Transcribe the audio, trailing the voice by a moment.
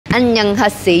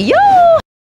안녕하세요.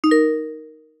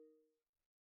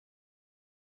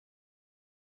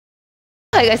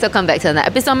 Hi guys, welcome back to another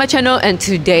episode on my channel, and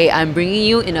today I'm bringing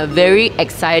you in a very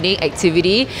exciting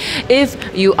activity. If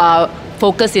you are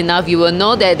focused enough, you will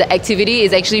know that the activity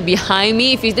is actually behind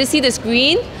me. If you just see the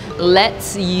screen,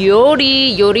 let's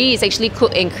Yori. Yori is actually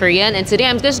cooked in Korean, and today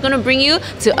I'm just going to bring you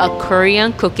to a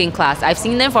Korean cooking class. I've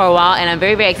seen them for a while and I'm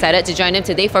very excited to join them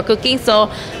today for cooking,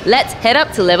 so let's head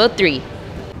up to level 3.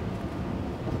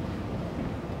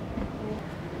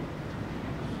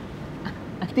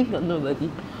 I think not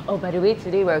nobody. Oh, by the way,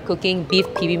 today we're cooking beef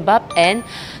bibimbap and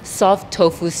soft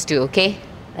tofu stew, okay?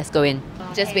 Let's go in.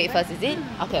 Just wait first, is it?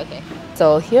 Okay.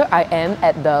 So here I am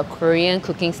at the Korean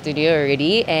cooking studio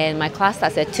already, and my class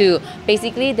starts at 2.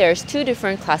 Basically, there's 2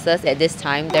 different classes at this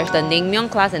time. There's the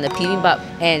naengmyeon class and the bibimbap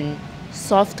and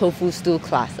soft tofu stew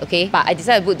class, okay? But I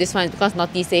decided to book this one because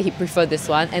Naughty said he preferred this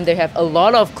one, and they have a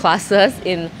lot of classes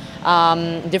in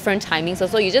different timings.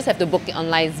 So you just have to book it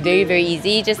online. It's very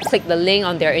easy. Just click the link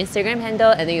on their Instagram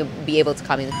handle and then you'll be able to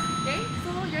come in. Okay,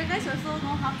 so you guys also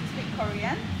know how to speak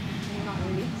Korean? Not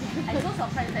really. I'm so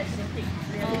surprised that she speaks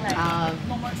really like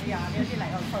really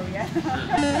like Korean.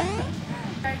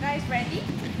 Are you guys ready?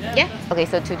 Yeah. Okay,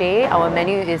 so today our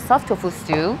menu is soft tofu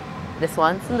stew, this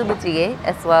one, sundubu jjigae,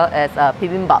 as well as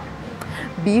bibimbap.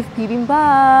 Beef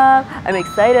bibimbap. I'm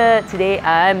excited. Today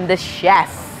I'm the chef.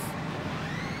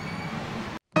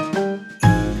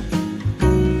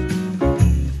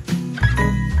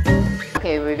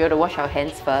 Okay, we're going to wash our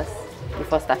hands first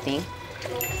before starting.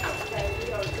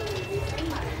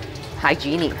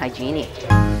 Hygienic.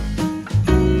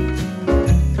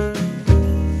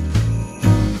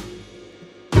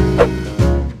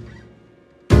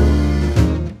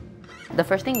 The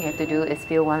first thing you have to do is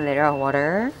fill 1 liter of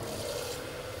water.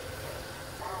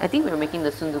 I think we're making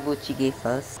the sundubu jjigae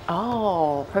first.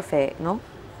 Oh, perfect. No?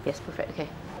 Yes, perfect. Okay.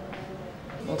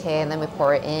 Okay, and then we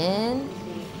pour it in.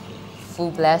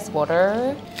 Full blast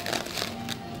water.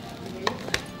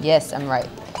 Yes, I'm right.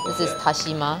 This is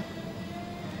Tashima.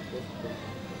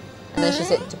 And then she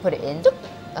said to put it in.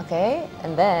 Okay,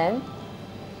 and then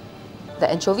the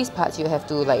anchovies parts you have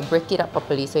to like break it up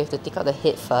properly. So you have to take out the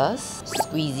head first,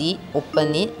 squeeze it,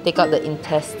 open it, take out the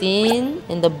intestine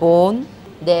and the bone,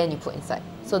 then you put inside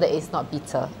so that it's not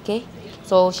bitter. Okay.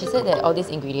 So she said that all these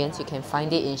ingredients you can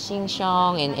find it in Sheng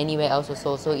and anywhere else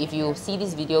also. So if you see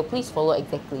this video, please follow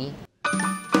exactly.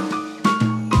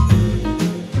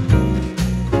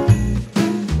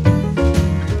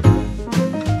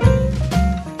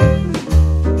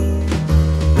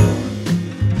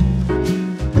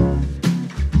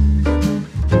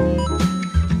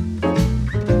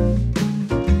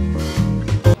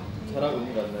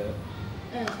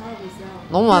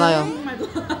 너무 많아요.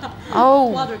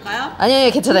 아우. 도와줄까요?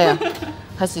 아니에요, 괜찮아요.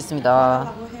 할 수 있습니다.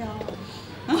 라고 해요.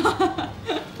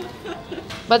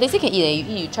 But they say can eat. You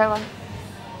eat, you try one.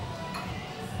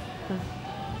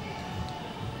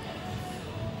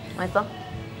 맛있어?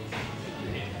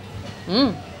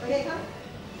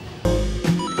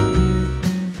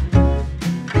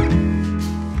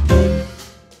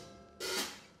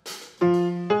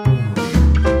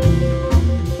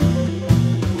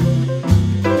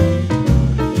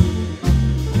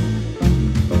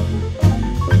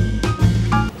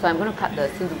 So I'm going to cut the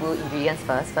sundubu ingredients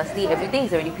first. Firstly, everything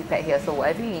is already prepared here, so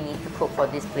whatever you need to cook for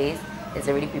this place is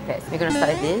already prepared. We're going to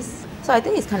start with this. So I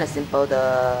think it's kind of simple,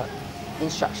 the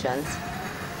instructions.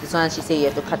 This one, she said you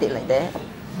have to cut it like that.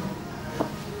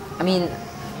 I mean,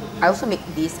 I also make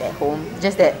this at home,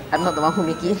 just that I'm not the one who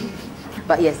make it.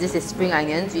 But yes, this is spring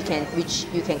onions, which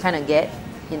you can kind of get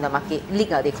in the market. Leek,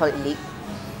 they call it leek.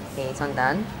 Okay, it's one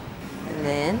done. And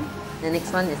then the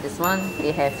next one is this one.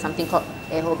 They have something called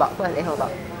ehobak. What is ehobak?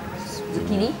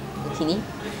 Zucchini.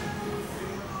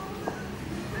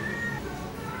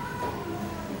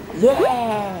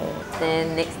 Yeah!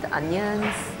 Then next, the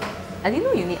onions. I didn't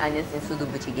know you need onions in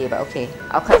sundubu jjigae, but okay.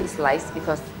 I'll cut it sliced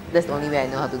because that's the only way I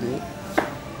know how to do it.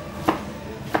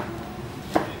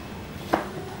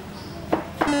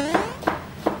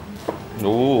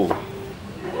 오.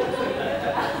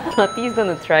 Naughty's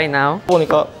gonna try now.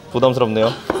 보니까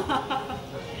부담스럽네요.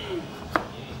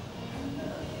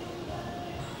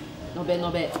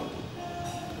 Not bad.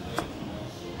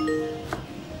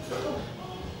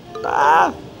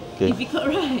 아. Okay. Difficult,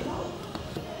 right?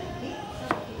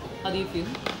 How do you feel?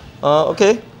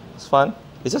 Okay. It's fun.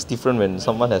 It's just different when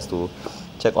someone has to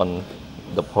check on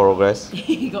the progress.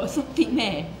 You got something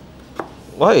there.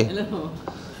 Why? Hello.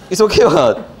 It's okay,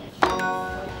 what?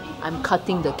 I'm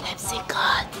cutting the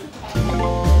capsicum.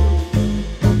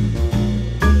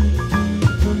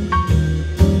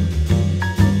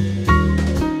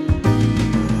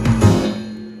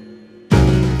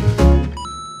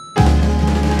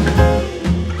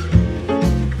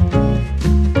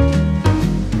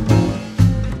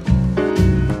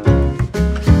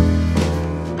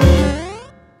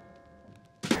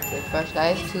 toothbrush,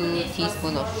 guys. 2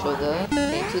 teaspoons of sugar.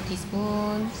 Okay, 2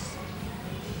 teaspoons.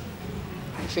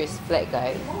 Make sure it's flat,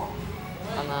 guys.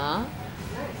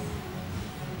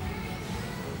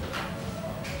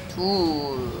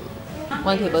 2.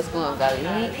 1 tablespoon of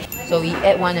garlic. So we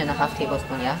add 1.5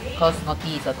 tablespoons, yeah? Because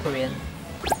Naughty is a Korean.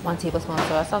 1 tablespoon of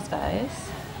soy sauce, guys.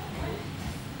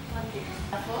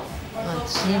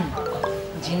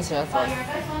 Jean soy sauce.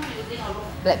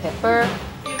 Black pepper.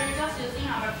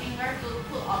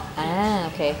 Ah,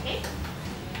 okay.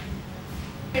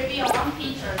 Maybe a 1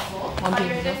 pinch or so. 1 But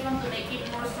pinch. if you just want to make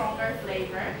it more stronger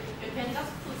flavor, you can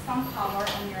just put some powder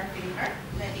on your finger,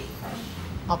 let it crush.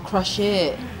 I'll crush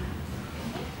it.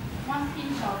 1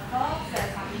 pinch of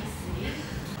sesame seed.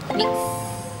 Mix.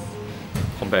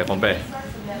 Compare.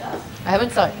 I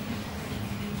haven't started.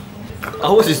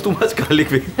 Ours is too much garlic,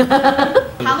 babe.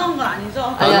 다 넣은 건 아니죠?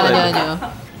 아니요.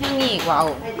 향이,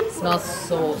 wow, smells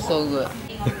so good.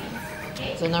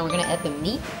 So now we're gonna add the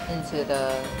meat into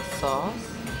the sauce.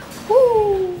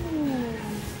 Woo!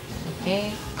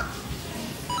 Okay.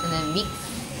 And then mix.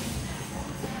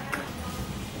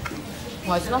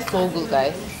 Wow, it smells so good,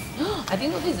 guys. I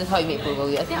didn't know this is how you make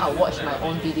bulgogi. I think I'll watch my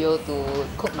own video to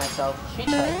cook myself. Should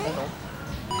we try it at home?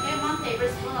 And 1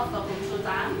 tablespoon of the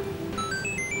gochujang.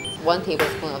 1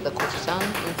 tablespoon of the gochujang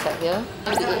inside here.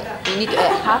 You need to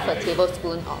add half a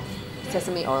tablespoon of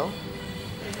sesame oil.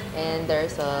 And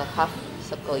there's a half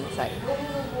circle inside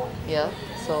here.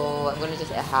 So I'm going to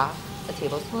just add half a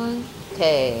tablespoon.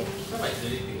 Okay.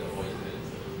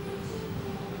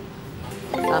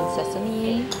 Some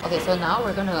sesame. Okay, so now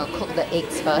we're gonna cook the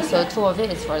eggs first. So 2 of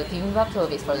it is for the bibimbap, 2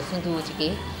 of it is for the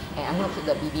sundubujigae, and I'm gonna cook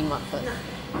the bibimbap first.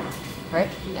 Right?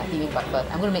 Yeah, bibimbap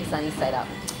first. I'm gonna make sunny side up.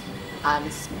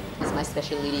 It's my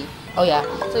specialty. Oh yeah,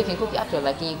 so you can cook it up to your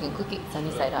liking. You can cook it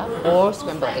sunny side up or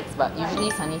scrambled eggs, but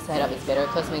usually sunny side up is better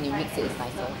because when you mix it, it's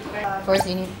nicer. First,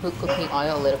 you need to put cooking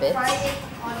oil a little bit.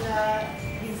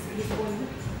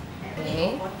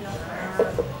 Okay.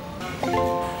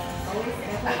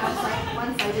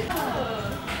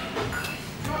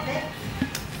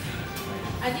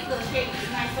 I think the shape is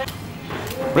nicer.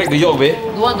 Break the yolk, babe.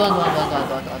 Don't.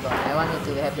 I want it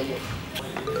to have the yolk.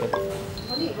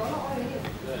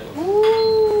 Ooh.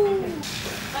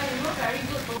 But it looks very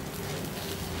good.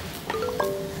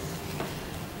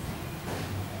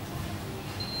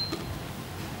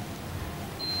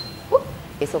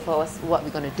 Okay, so for us, what we're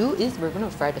gonna do is we're gonna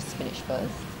fry the spinach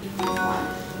first.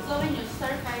 So when you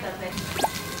stir fry the veggies,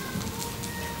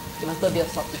 You must put a bit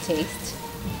of salt to taste.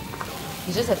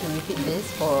 You just have to repeat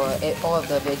this for all of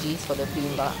the veggies for the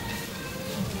bibimbap.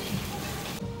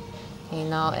 Okay,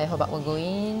 now ehobak will go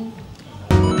in.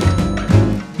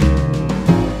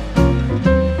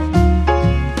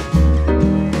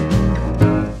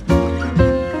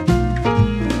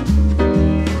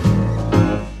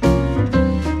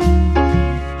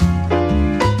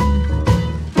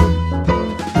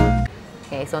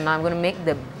 Okay, so now I'm gonna make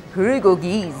the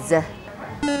bulgogis.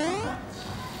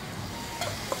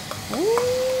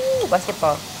 Ooh,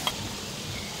 basketball.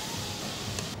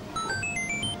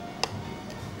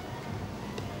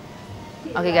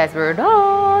 Okay guys, we're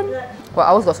done.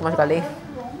 Wow, ours got so much garlic.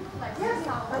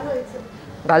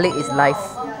 Garlic is life.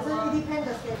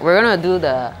 We're gonna do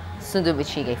the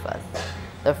sundubujigae first.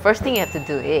 The first thing you have to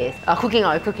do is cooking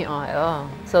oil. Oh.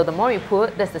 So the more you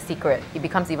put, that's the secret. It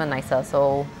becomes even nicer.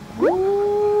 So,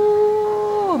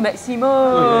 ooh, maximum.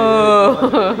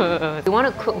 You want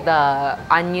to cook the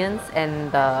onions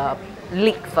and the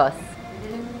leek first.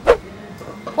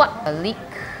 What? A leek.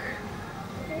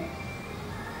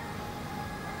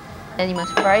 And you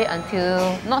must fry it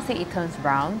until, not say it turns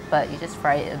brown, but you just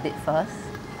fry it a bit first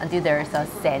until there is a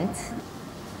scent.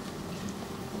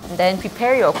 And then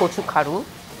prepare your gochugaru,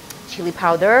 chili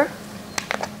powder.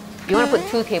 You want to put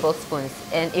 2 tablespoons,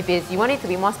 and if you want it to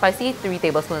be more spicy, 3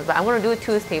 tablespoons. But I'm going to do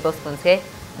 2 tablespoons, okay?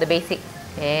 The basic.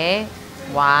 Okay,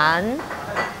 1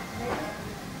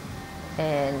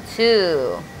 and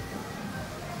 2.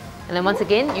 And then once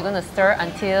again, you're going to stir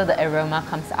until the aroma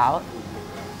comes out.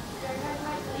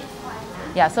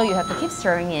 Yeah, so you have to keep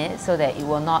stirring it so that it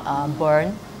will not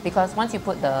burn, because once you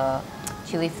put the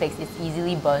chili flakes, it's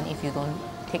easily burned if you don't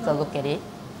take a look at it.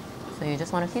 So you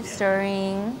just want to keep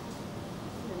stirring.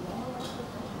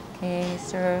 Okay,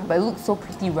 stir. But it looks so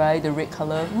pretty, right? The red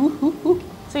color.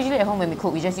 So usually at home when we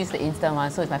cook, we just use the instant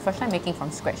one. So it's my first time making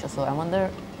from scratch also. I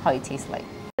wonder how it tastes like.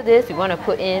 For this, we want to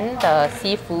put in the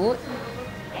seafood.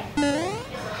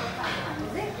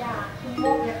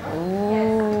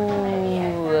 Ooh.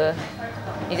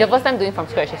 It's your first time doing from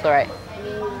scratch also, right?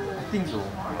 I think so.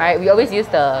 Right, we always use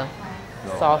the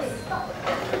sauce.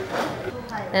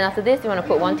 Then after this, you want to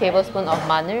put 1 tablespoon of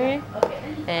manu,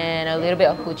 and a little bit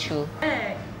of huchu.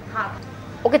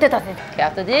 Okay, that's it. Okay,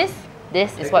 after this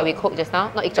is what we cooked just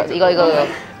now. Not ikchot, igo.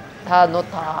 Ta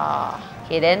nota.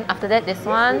 Okay, then after that, this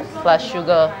one plus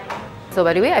sugar. So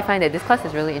by the way, I find that this class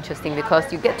is really interesting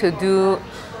because you get to do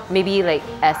maybe like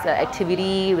as an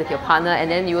activity with your partner, and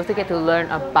then you also get to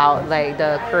learn about like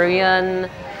the Korean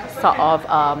sort of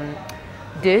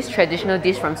traditional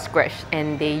dish from scratch,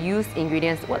 and they use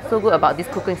ingredients. What's so good about this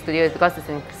cooking studio is because it's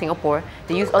in Singapore,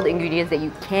 they use all the ingredients that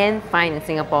you can find in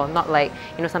Singapore. Not like,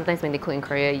 you know, sometimes when they cook in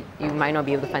Korea, you might not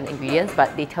be able to find the ingredients,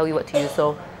 but they tell you what to use.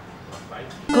 So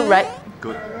good, right?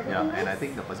 Good, yeah. And I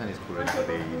think the person is Korean, so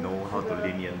they know how to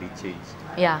leniently change.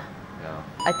 Yeah. Yeah.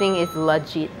 I think it's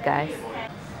legit, guys.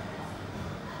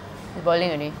 It's boiling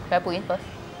already. Should I put in first?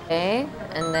 Okay,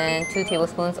 and then 2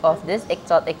 tablespoons of this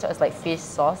ikchot. Ikchot is like fish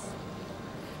sauce.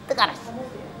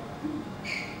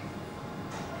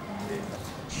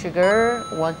 Sugar,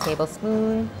 1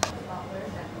 tablespoon.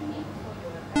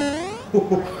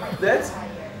 That's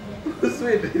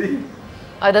sweet, really.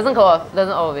 Oh, it doesn't go off.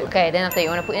 Doesn't all of it. Okay, then after you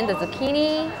want to put in the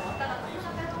zucchini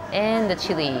and the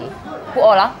chili. Put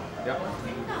all lah. Yeah.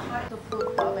 To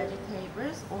put the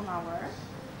vegetables on our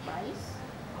rice.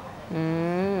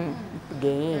 You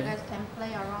Good. guys can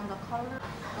play around the color.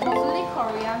 Mostly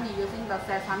Korean using the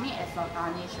sesame as a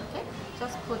garnish, okay?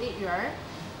 Just put it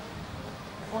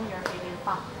on your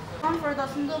bibimbap. Come for the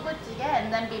sundubu jjigae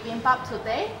and then bibimbap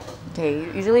today. Okay,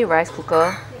 usually rice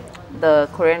cooker, the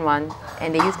Korean one,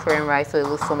 and they use Korean rice, so it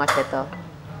looks so much better.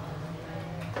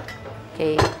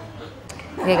 Okay.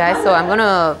 Okay guys, so I'm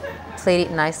gonna plate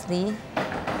it nicely.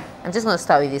 I'm just gonna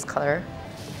start with this color.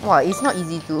 Wow, it's not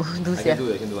easy to do. I can do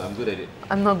it, I'm good at it.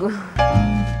 I'm not good.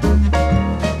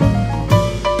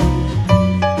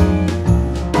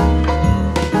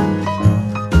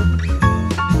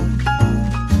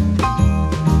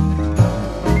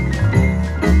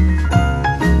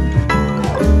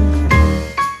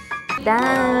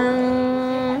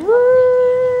 Done! Woo!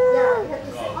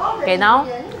 Okay, now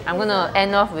I'm gonna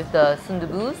end off with the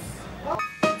sundubus.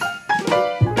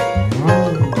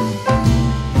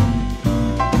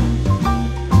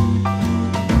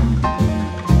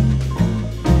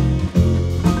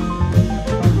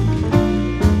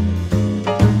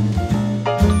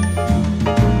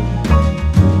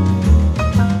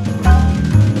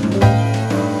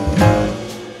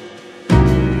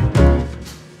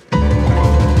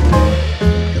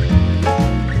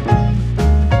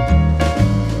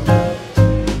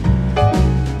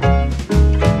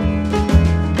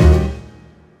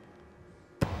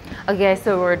 Okay,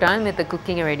 so we're done with the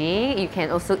cooking already. You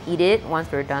can also eat it once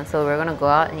we're done. So we're gonna go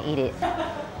out and eat it.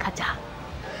 Kacha.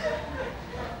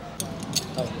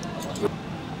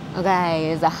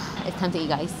 Okay, it's time to eat,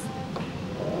 guys.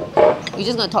 We're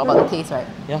just gonna talk about the taste, right?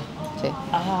 Yeah. Okay.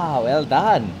 Ah, well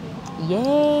done.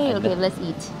 Yay! Okay, let's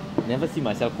eat. Never see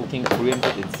myself cooking Korean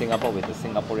food in Singapore with a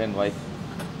Singaporean wife.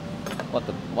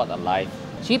 What a life.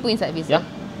 Should we put inside this? Yeah.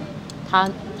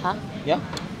 Ta? Yeah.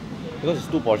 Because it's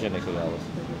 2 portions actually ours.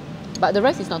 But the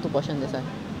rice is not 2 portions, this one.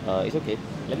 It's okay.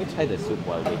 Let me try the soup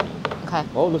while waiting. Okay.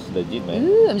 Oh, looks legit, man.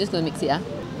 Ooh, I'm just gonna mix it, I'm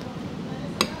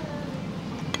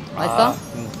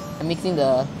mixing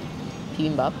the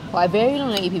bibimbap. Oh, I very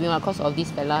don't like eat bibimbap because of this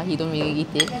fella. He don't really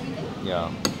eat it. Yeah.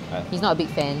 He's not a big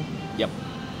fan. Yep.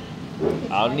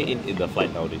 I only eat in the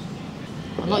flight nowadays.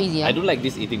 Not easy, I don't like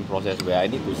this eating process where I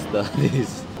need to stir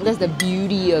this. That's the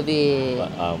beauty of it.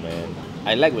 But man,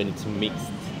 I like when it's mixed.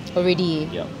 Already.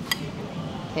 Yeah.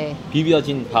 Okay.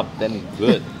 비벼진 밥, then it's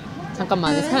good.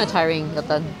 잠깐만, it's kind of tiring. Your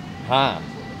turn. Huh.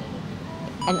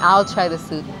 And I'll try the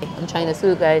soup. I'm trying the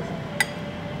soup, guys.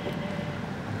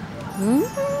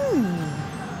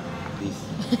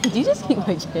 This. Did you just kick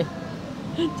my chair?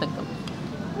 잠깐만.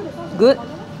 Good.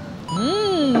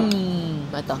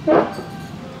 맛있다.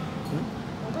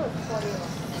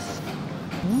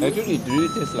 Actually, it really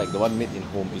tastes like the one made in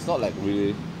home. It's not like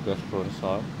really restaurant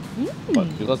style. But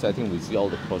because I think we see all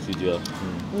the procedure.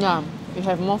 Yeah, you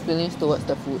have more feelings towards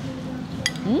the food.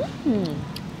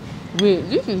 Wait,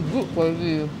 this is good for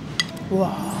you.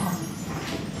 Wow.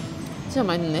 진짜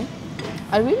맛있네.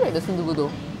 I really like the sundubu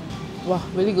though. Wow,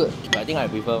 really good. But I think I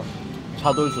prefer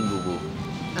차돌 순두부.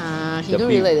 She don't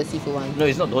really like the seafood one. No,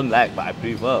 it's not don't like, but I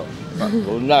prefer. But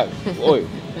don't like. Oi.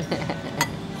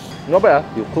 Not bad.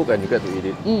 You cook and you get to eat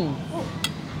it.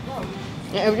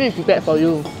 Yeah, everything is prepared for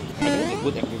you. I think it's a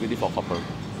good activity for couple.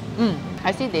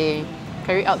 I see they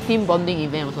carry out team bonding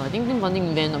event also. I think team bonding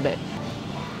event not bad.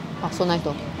 Oh, so nice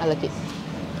though. I like it.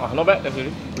 Not bad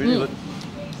actually. Really good.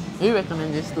 Really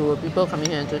recommend this to people coming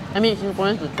here and try. I mean,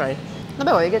 Singaporeans to try. Not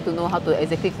bad, you get to know how to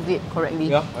exactly cook it correctly.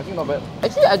 Yeah, I think not bad.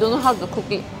 Actually, I don't know how to cook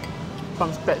it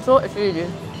from scratch. So actually, this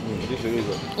This really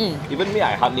good. Even me,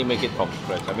 I hardly make it from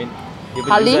scratch. I mean, even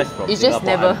Hardly? you guys from It's just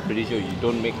Singapore, never- I'm pretty sure you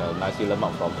don't make a nasi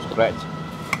lemak from scratch.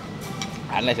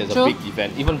 Unless it's True. a big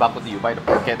event. Even bak kut teh, you buy the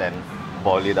packet and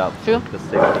boil it up. True. The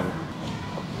same thing.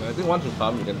 I think once you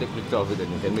come, you can take picture of it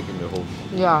and you can make it in your home.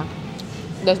 Yeah,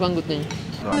 that's one good thing.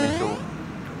 No, I mean, show.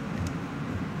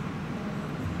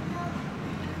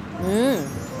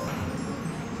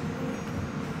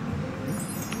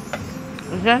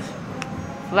 It's just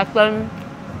flatten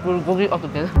bulgogi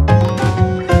altogether.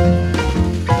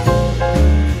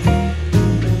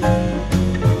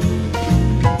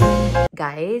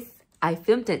 Guys, I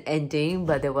filmed an ending,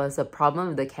 but there was a problem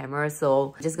with the camera,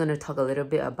 so I'm just gonna talk a little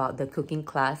bit about the cooking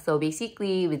class. So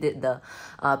basically, we did the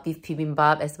beef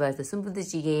bibimbap as well as the sumbu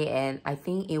jjigae, and I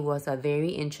think it was a very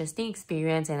interesting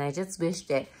experience. And I just wish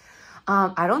that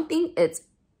I don't think it's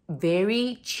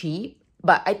very cheap,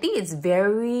 but I think it's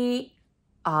very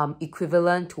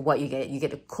equivalent to what you get. You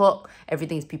get to cook,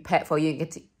 everything is prepared for you, you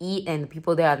get to eat, and the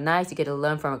people there are nice, you get to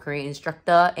learn from a Korean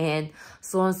instructor, and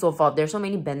so on and so forth. There's so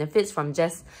many benefits from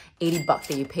just 80 bucks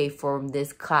that you pay for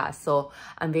this class. So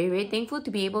I'm very, very thankful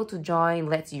to be able to join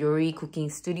Let's Yuri Cooking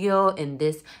Studio in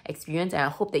this experience, and I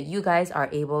hope that you guys are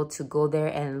able to go there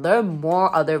and learn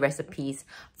more other recipes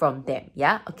from them.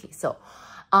 Yeah, okay, so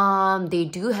they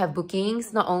do have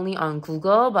bookings not only on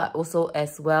Google but also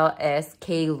as well as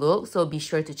Klook, so be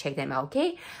sure to check them out.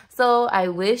 Okay, so I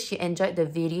wish you enjoyed the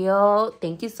video.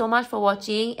 Thank you so much for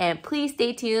watching, and please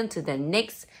stay tuned to the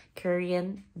next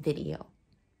Korean video.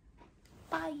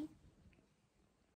 Bye.